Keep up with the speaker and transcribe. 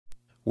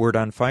Word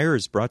on Fire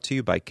is brought to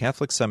you by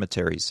Catholic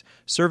Cemeteries,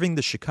 serving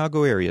the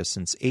Chicago area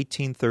since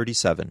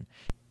 1837.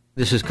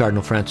 This is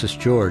Cardinal Francis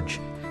George,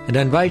 and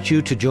I invite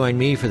you to join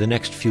me for the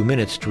next few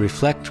minutes to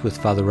reflect with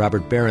Father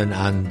Robert Barron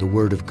on the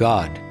Word of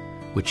God,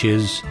 which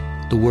is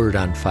the Word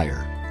on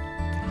Fire.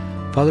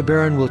 Father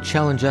Barron will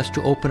challenge us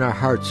to open our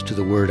hearts to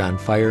the Word on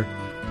Fire,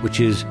 which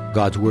is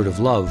God's word of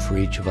love for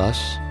each of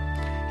us.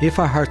 If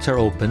our hearts are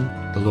open,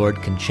 the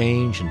Lord can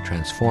change and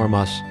transform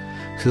us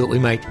so that we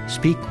might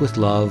speak with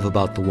love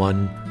about the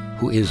one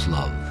who is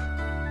love.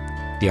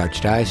 The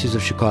Archdiocese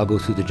of Chicago,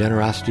 through the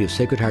generosity of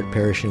Sacred Heart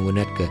Parish in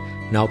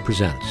Winnetka, now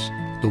presents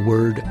the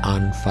Word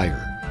on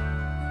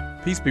Fire.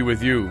 Peace be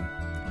with you.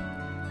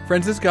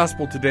 Friends, this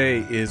gospel today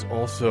is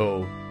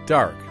also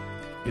dark.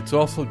 It's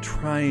also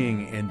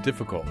trying and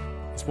difficult.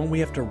 It's one we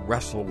have to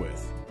wrestle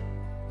with.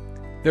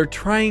 They're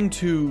trying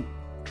to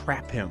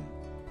trap him.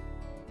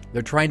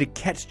 They're trying to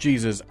catch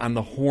Jesus on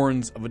the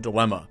horns of a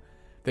dilemma.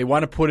 They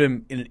want to put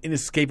him in an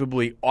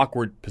inescapably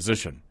awkward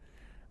position.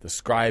 The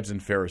scribes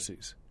and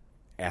Pharisees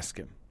ask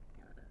him,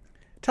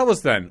 "Tell us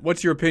then,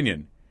 what's your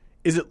opinion?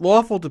 Is it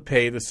lawful to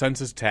pay the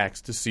census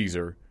tax to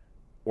Caesar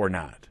or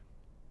not?"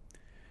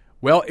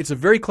 Well, it's a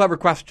very clever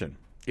question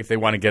if they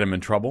want to get him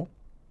in trouble.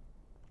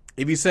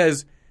 If he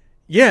says,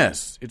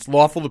 yes, it's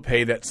lawful to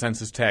pay that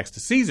census tax to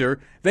Caesar,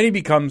 then he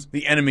becomes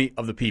the enemy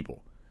of the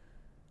people,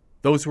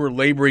 those who are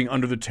laboring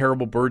under the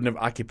terrible burden of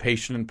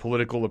occupation and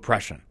political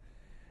oppression.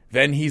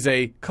 Then he's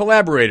a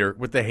collaborator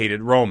with the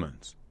hated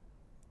Romans.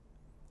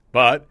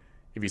 But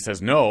if he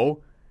says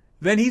no,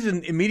 then he's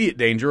in immediate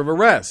danger of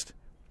arrest.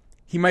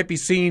 He might be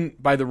seen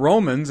by the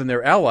Romans and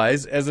their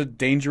allies as a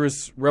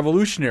dangerous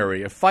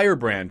revolutionary, a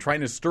firebrand trying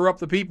to stir up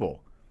the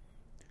people.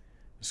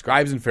 The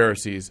scribes and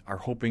Pharisees are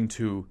hoping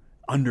to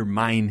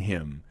undermine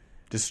him,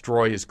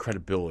 destroy his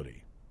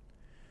credibility.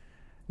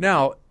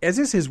 Now, as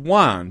is his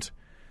wont,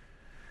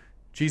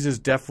 Jesus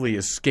deftly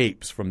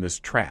escapes from this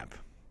trap,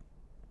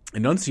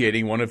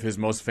 enunciating one of his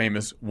most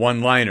famous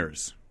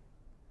one-liners.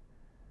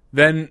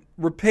 Then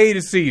repay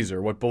to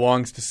Caesar what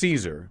belongs to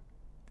Caesar,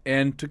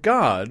 and to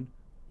God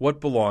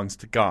what belongs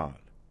to God.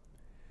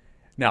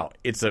 Now,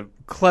 it's a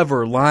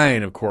clever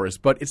line, of course,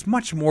 but it's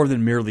much more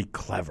than merely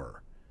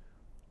clever.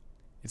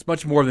 It's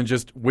much more than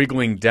just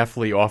wiggling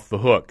deftly off the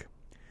hook.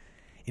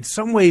 In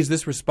some ways,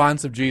 this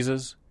response of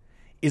Jesus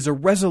is a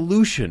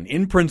resolution,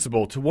 in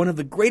principle, to one of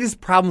the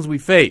greatest problems we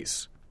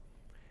face,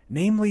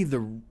 namely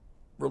the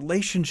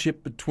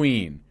relationship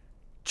between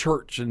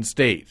church and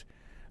state,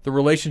 the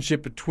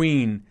relationship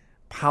between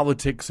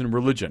politics and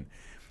religion.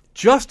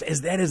 Just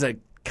as that is a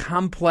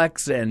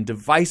complex and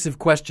divisive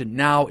question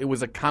now, it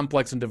was a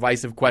complex and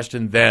divisive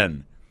question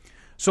then.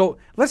 So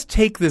let's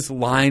take this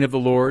line of the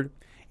Lord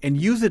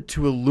and use it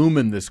to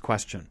illumine this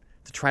question,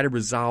 to try to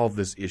resolve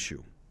this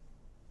issue.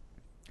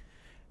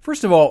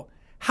 First of all,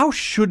 how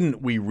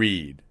shouldn't we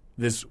read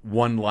this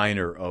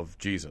one-liner of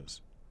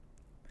Jesus?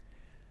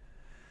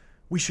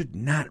 We should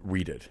not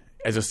read it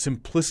as a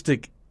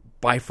simplistic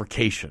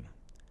bifurcation,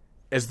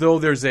 as though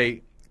there's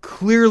a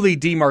clearly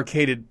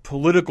demarcated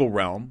political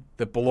realm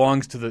that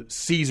belongs to the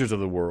Caesars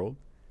of the world,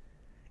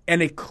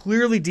 and a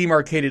clearly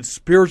demarcated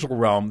spiritual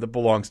realm that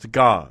belongs to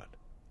God.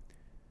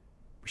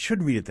 We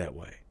shouldn't read it that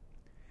way.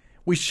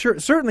 We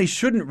certainly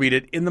shouldn't read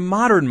it in the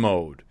modern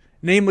mode,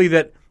 namely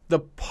that the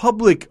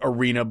public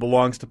arena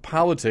belongs to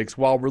politics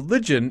while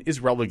religion is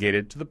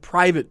relegated to the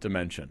private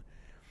dimension.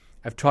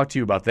 I've talked to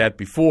you about that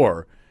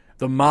before.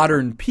 The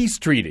modern peace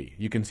treaty,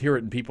 you can hear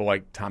it in people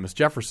like Thomas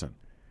Jefferson.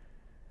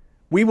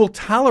 We will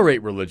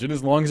tolerate religion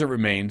as long as it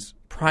remains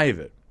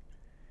private.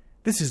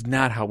 This is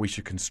not how we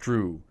should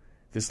construe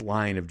this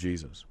line of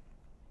Jesus.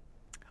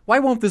 Why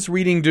won't this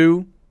reading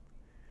do?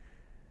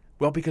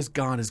 Well, because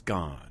God is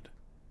God.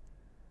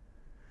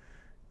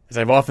 As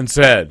I've often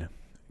said,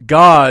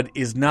 God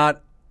is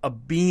not a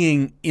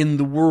being in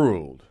the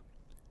world,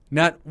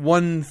 not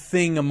one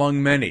thing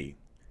among many,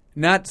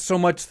 not so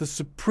much the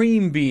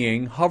supreme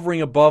being hovering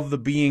above the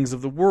beings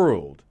of the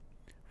world.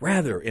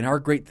 Rather, in our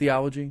great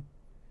theology,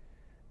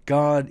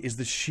 God is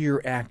the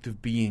sheer act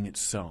of being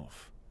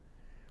itself.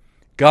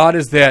 God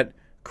is that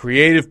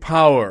creative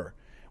power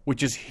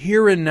which is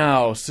here and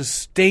now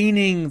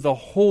sustaining the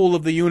whole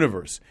of the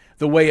universe,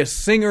 the way a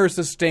singer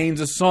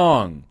sustains a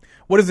song.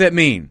 What does that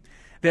mean?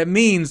 That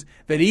means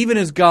that even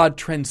as God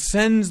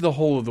transcends the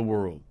whole of the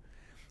world,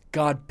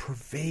 God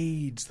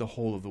pervades the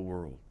whole of the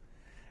world.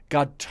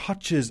 God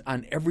touches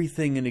on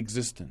everything in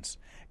existence.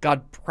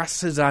 God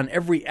presses on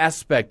every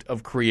aspect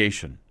of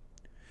creation.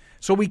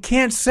 So we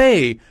can't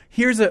say,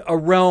 here's a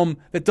realm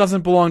that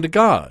doesn't belong to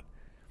God.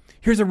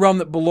 Here's a realm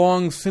that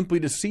belongs simply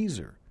to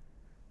Caesar.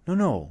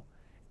 No.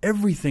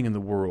 Everything in the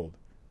world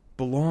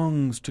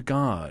belongs to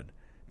God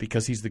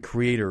because he's the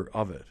creator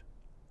of it.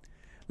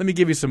 Let me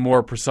give you some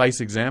more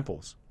precise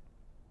examples.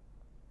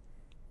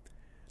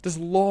 Does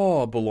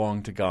law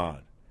belong to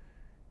God?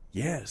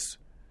 Yes.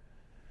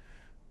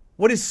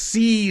 What is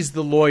seize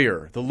the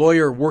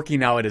lawyer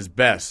working out at his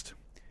best?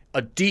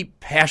 A deep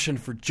passion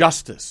for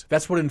justice.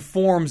 That's what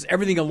informs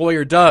everything a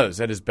lawyer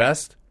does at his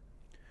best.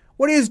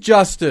 What is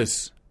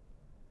justice?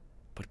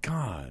 But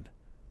God.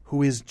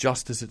 who is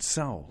justice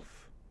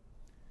itself?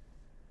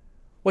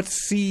 What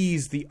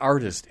sees the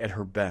artist at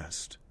her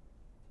best?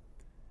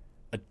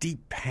 A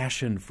deep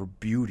passion for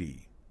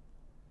beauty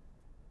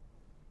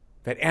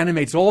that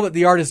animates all that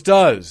the artist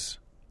does.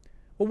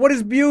 Well, what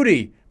is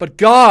beauty? But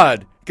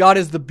God. God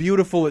is the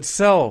beautiful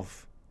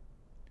itself.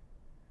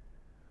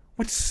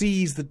 What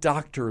sees the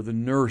doctor, the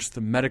nurse,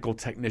 the medical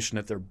technician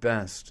at their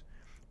best?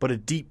 But a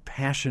deep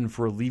passion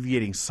for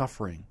alleviating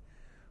suffering.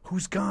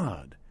 Who's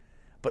God?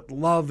 But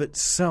love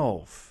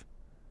itself.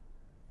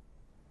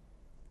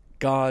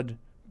 God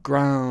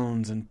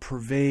grounds and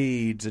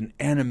pervades and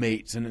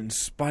animates and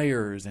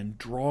inspires and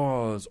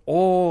draws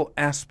all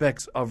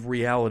aspects of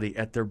reality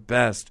at their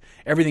best.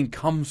 Everything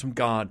comes from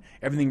God.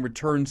 Everything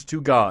returns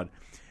to God.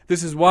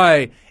 This is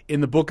why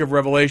in the book of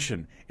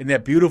Revelation, in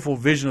that beautiful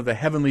vision of the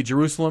heavenly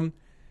Jerusalem,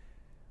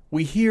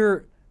 we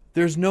hear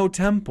there's no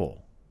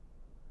temple.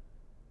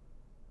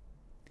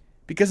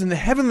 Because in the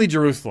heavenly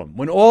Jerusalem,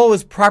 when all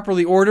is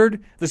properly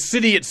ordered, the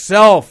city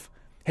itself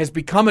has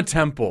become a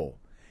temple.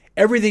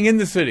 Everything in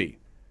the city,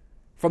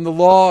 from the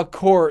law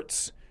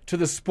courts to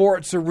the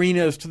sports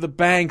arenas to the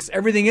banks,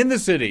 everything in the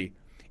city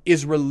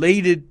is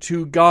related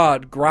to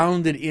God,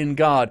 grounded in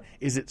God,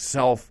 is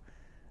itself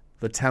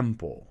the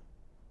temple.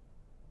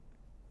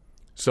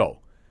 So,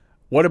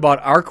 what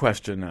about our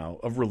question now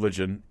of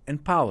religion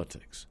and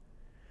politics?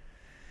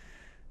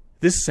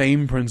 This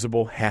same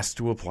principle has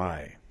to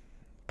apply.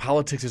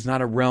 Politics is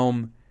not a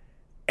realm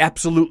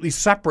absolutely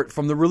separate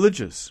from the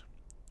religious.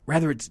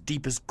 Rather, its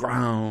deepest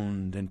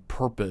ground and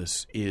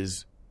purpose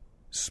is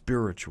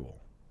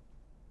spiritual.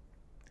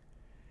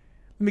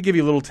 Let me give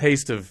you a little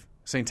taste of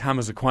St.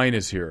 Thomas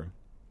Aquinas here.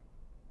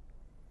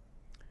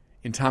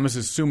 In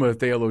Thomas's Summa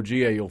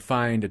Theologiae, you'll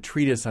find a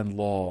treatise on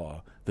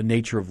law, the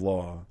nature of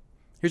law.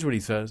 Here's what he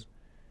says.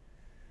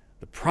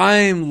 The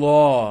prime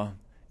law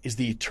is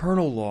the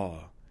eternal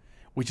law,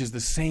 which is the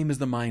same as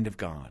the mind of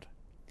God.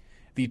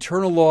 The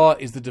eternal law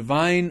is the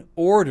divine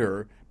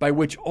order by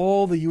which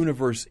all the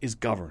universe is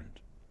governed.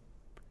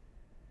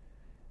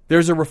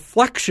 There's a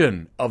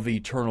reflection of the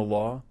eternal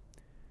law.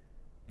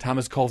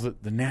 Thomas calls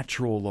it the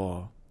natural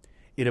law.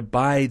 It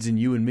abides in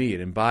you and me.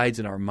 It abides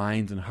in our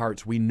minds and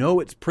hearts. We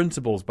know its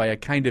principles by a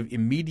kind of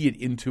immediate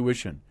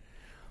intuition.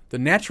 The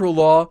natural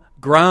law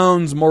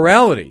grounds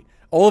morality.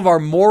 All of our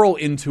moral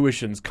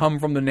intuitions come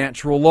from the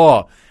natural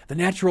law. The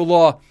natural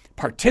law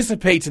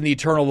participates in the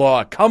eternal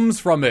law, comes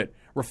from it,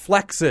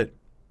 reflects it.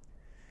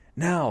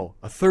 Now,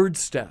 a third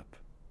step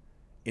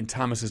in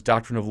Thomas's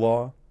doctrine of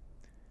law.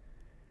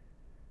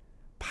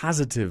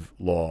 Positive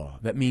law.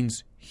 That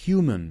means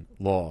human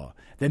law.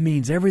 That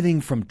means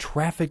everything from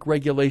traffic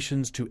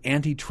regulations to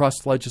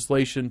antitrust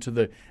legislation to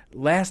the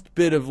last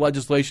bit of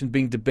legislation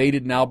being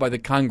debated now by the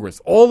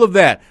Congress. All of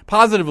that,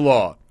 positive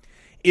law,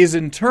 is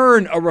in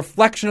turn a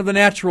reflection of the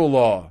natural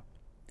law.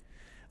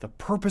 The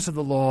purpose of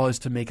the law is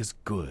to make us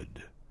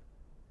good.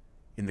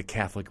 In the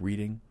Catholic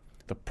reading,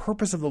 the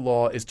purpose of the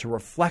law is to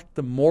reflect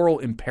the moral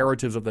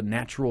imperatives of the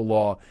natural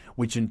law,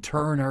 which in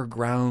turn are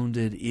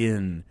grounded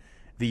in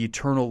the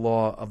eternal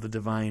law of the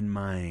divine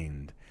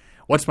mind.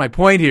 What's my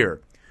point here?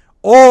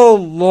 All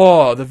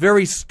law, the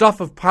very stuff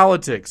of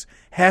politics,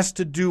 has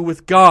to do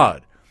with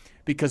God,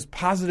 because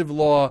positive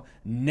law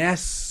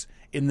nests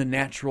in the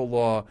natural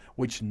law,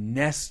 which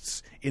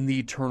nests in the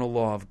eternal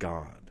law of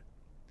God.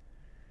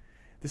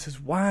 This is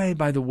why,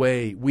 by the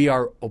way, we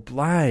are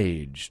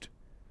obliged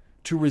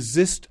to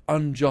resist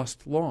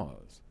unjust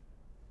laws.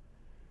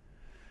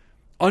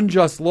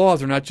 Unjust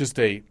laws are not just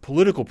a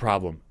political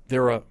problem.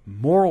 They're a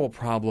moral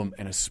problem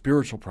and a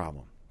spiritual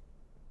problem.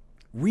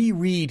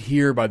 Reread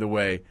here, by the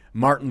way,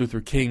 Martin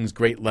Luther King's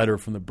great letter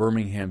from the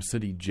Birmingham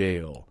City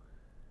Jail,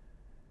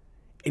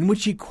 in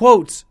which he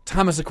quotes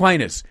Thomas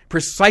Aquinas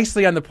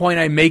precisely on the point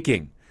I'm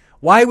making.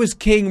 Why was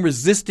King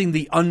resisting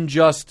the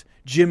unjust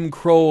Jim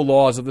Crow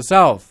laws of the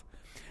South?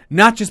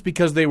 Not just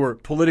because they were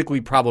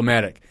politically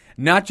problematic,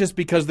 not just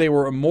because they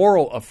were a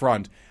moral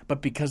affront,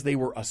 but because they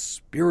were a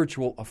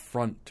spiritual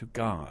affront to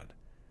God.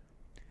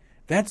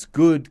 That's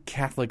good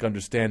Catholic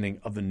understanding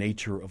of the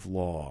nature of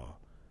law.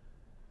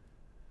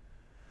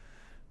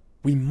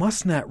 We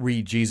must not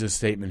read Jesus'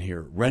 statement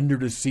here, render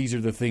to Caesar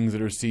the things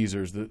that are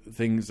Caesar's, the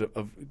things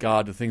of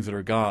God, the things that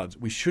are God's.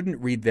 We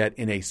shouldn't read that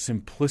in a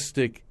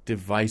simplistic,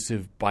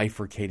 divisive,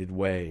 bifurcated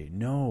way.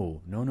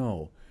 No.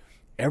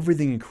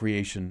 Everything in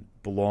creation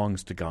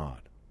belongs to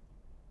God.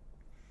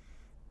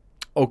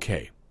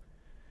 Okay.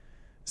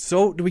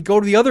 So do we go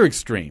to the other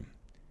extreme?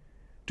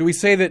 Do we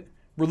say that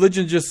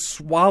religion just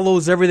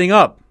swallows everything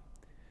up?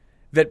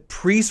 That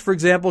priests, for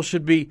example,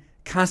 should be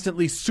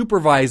constantly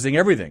supervising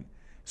everything?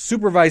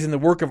 Supervising the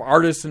work of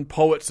artists and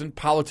poets and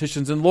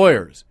politicians and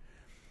lawyers?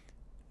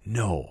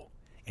 No.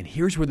 And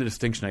here's where the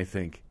distinction, I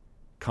think,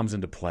 comes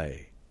into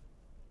play.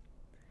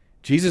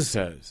 Jesus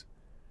says,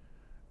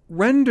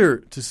 render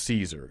to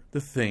Caesar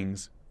the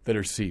things that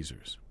are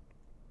Caesar's.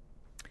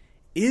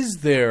 Is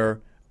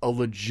there a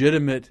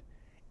legitimate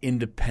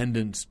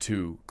independence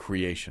to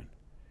creation?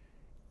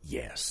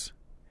 Yes.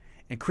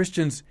 And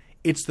Christians,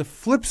 it's the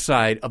flip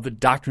side of the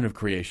doctrine of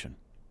creation.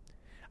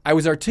 I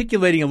was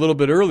articulating a little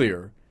bit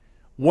earlier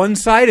one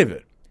side of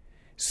it.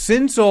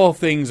 Since all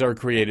things are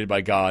created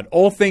by God,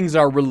 all things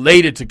are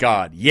related to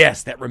God.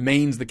 Yes, that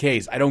remains the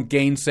case. I don't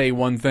gainsay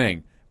one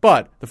thing.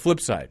 But the flip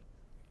side,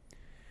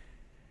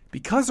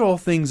 because all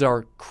things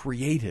are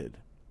created,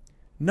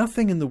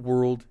 nothing in the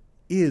world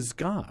is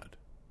God.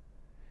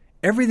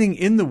 Everything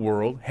in the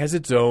world has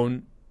its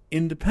own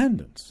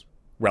independence,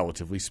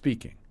 relatively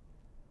speaking.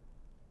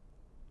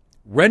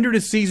 Render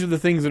to Caesar the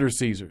things that are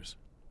Caesar's.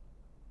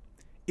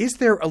 Is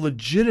there a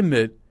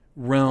legitimate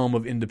realm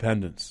of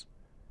independence?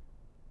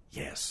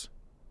 Yes.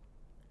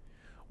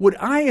 Would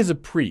I, as a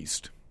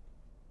priest,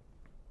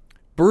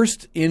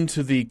 burst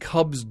into the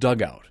Cubs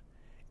dugout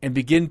and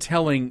begin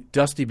telling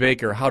Dusty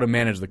Baker how to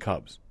manage the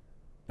Cubs?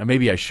 Now,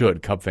 maybe I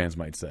should, Cub fans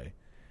might say.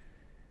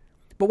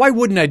 But why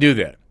wouldn't I do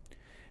that?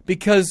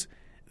 Because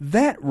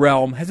that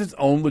realm has its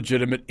own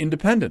legitimate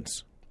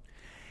independence.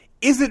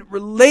 Is it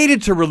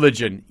related to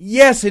religion?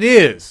 Yes, it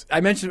is.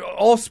 I mentioned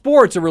all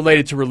sports are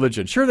related to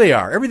religion. Sure they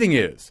are. Everything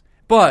is.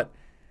 But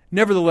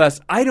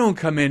nevertheless, I don't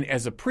come in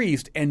as a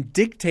priest and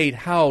dictate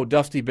how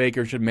Dusty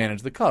Baker should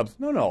manage the Cubs.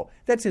 No.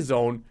 That's his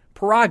own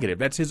prerogative.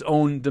 That's his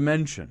own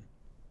dimension.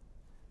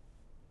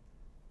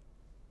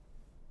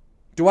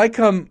 Do I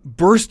come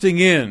bursting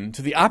in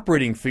to the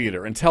operating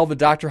theater and tell the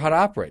doctor how to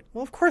operate?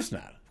 Well, of course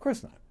not. Of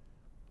course not.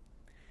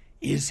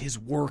 Is his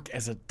work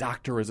as a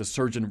doctor, as a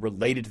surgeon,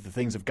 related to the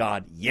things of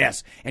God?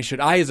 Yes. And should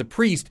I, as a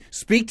priest,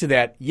 speak to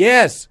that?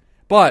 Yes.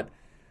 But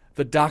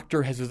the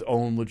doctor has his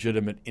own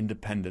legitimate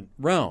independent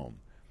realm.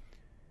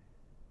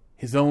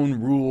 His own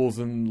rules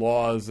and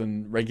laws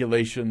and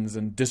regulations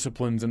and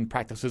disciplines and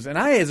practices. And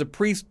I, as a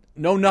priest,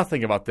 know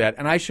nothing about that.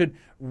 And I should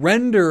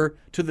render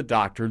to the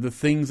doctor the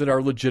things that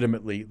are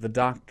legitimately the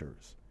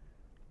doctor's.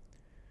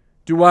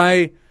 Do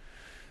I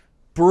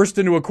burst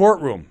into a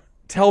courtroom,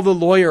 tell the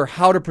lawyer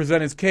how to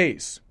present his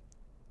case,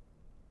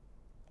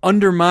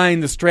 undermine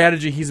the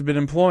strategy he's been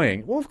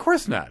employing? Well, of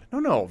course not.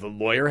 No. The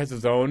lawyer has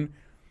his own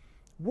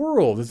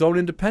world, his own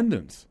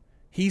independence.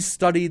 He's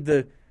studied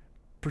the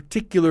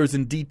particulars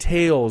and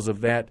details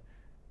of that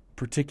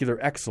particular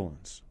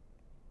excellence.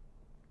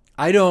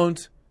 I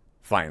don't,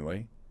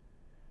 finally,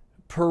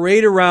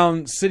 parade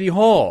around City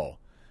Hall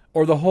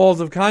or the halls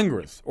of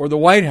Congress or the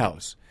White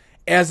House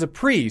as a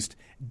priest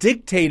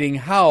dictating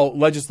how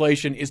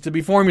legislation is to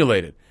be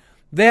formulated.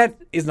 That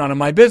is none of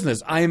my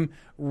business. I'm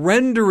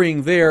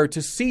rendering there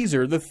to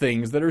Caesar the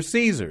things that are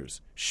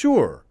Caesar's.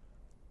 Sure.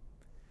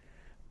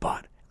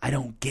 But I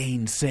don't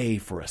gainsay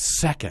for a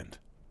second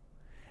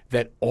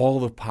that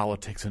all of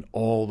politics and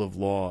all of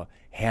law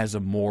has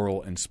a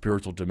moral and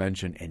spiritual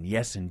dimension. And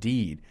yes,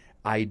 indeed,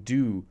 I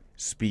do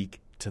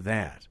speak to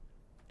that.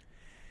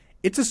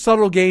 It's a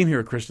subtle game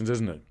here, Christians,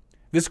 isn't it?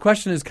 This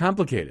question is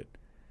complicated.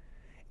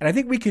 And I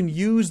think we can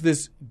use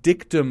this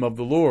dictum of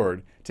the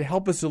Lord to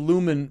help us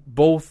illumine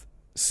both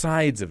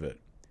sides of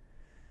it.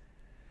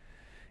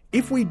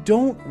 If we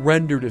don't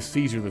render to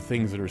Caesar the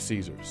things that are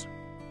Caesar's,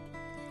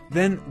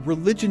 then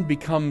religion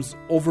becomes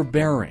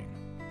overbearing.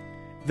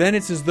 Then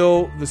it's as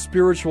though the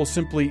spiritual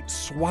simply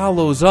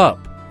swallows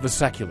up the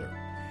secular.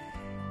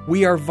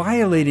 We are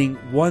violating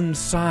one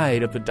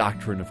side of the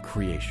doctrine of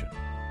creation,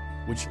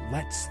 which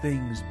lets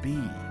things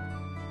be.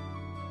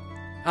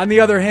 On the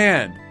other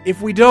hand,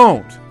 if we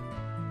don't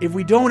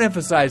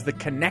emphasize the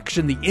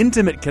connection, the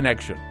intimate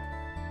connection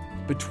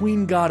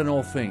between God and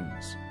all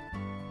things,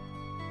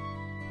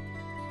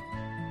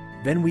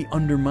 then we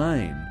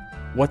undermine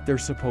what they're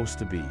supposed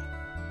to be.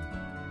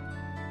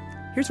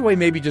 Here's a way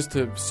maybe just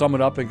to sum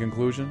it up in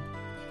conclusion.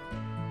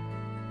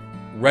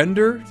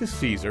 Render to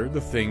Caesar the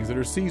things that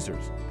are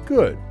Caesar's.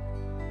 Good.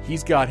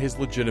 He's got his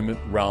legitimate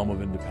realm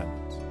of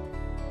independence.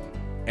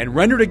 And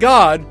render to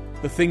God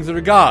the things that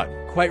are God.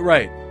 Quite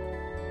right.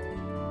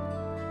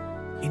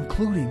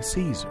 Including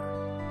Caesar.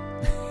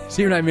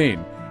 See what I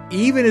mean?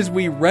 Even as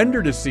we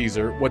render to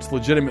Caesar what's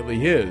legitimately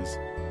his,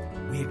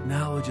 we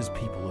acknowledge as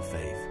people of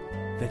faith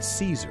that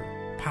Caesar,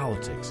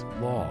 politics,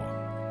 law,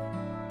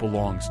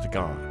 belongs to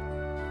God.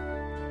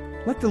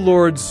 Let the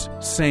Lord's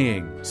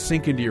saying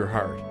sink into your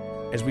heart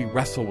as we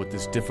wrestle with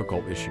this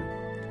difficult issue.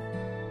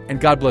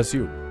 And God bless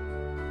you.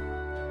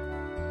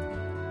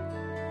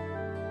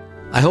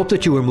 I hope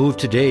that you were moved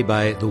today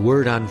by the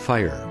Word on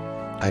Fire.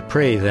 I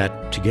pray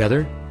that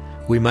together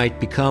we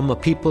might become a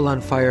people on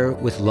fire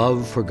with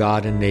love for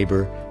God and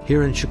neighbor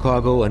here in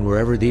Chicago and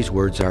wherever these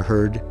words are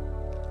heard.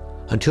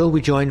 Until we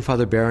join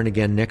Father Barron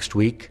again next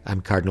week, I'm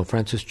Cardinal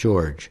Francis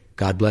George.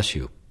 God bless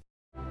you.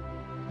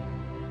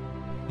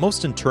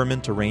 Most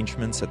interment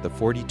arrangements at the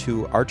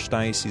 42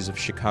 Archdiocese of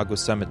Chicago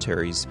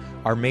cemeteries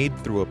are made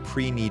through a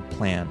pre-need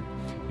plan.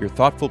 Your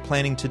thoughtful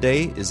planning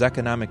today is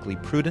economically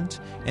prudent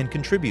and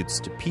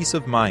contributes to peace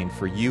of mind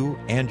for you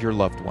and your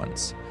loved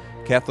ones.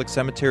 Catholic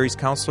Cemeteries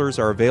counselors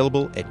are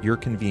available at your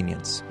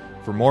convenience.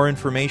 For more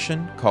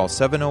information, call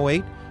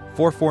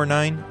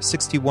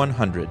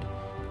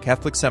 708-449-6100.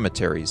 Catholic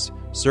Cemeteries,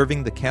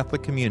 serving the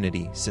Catholic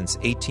community since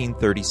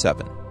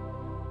 1837.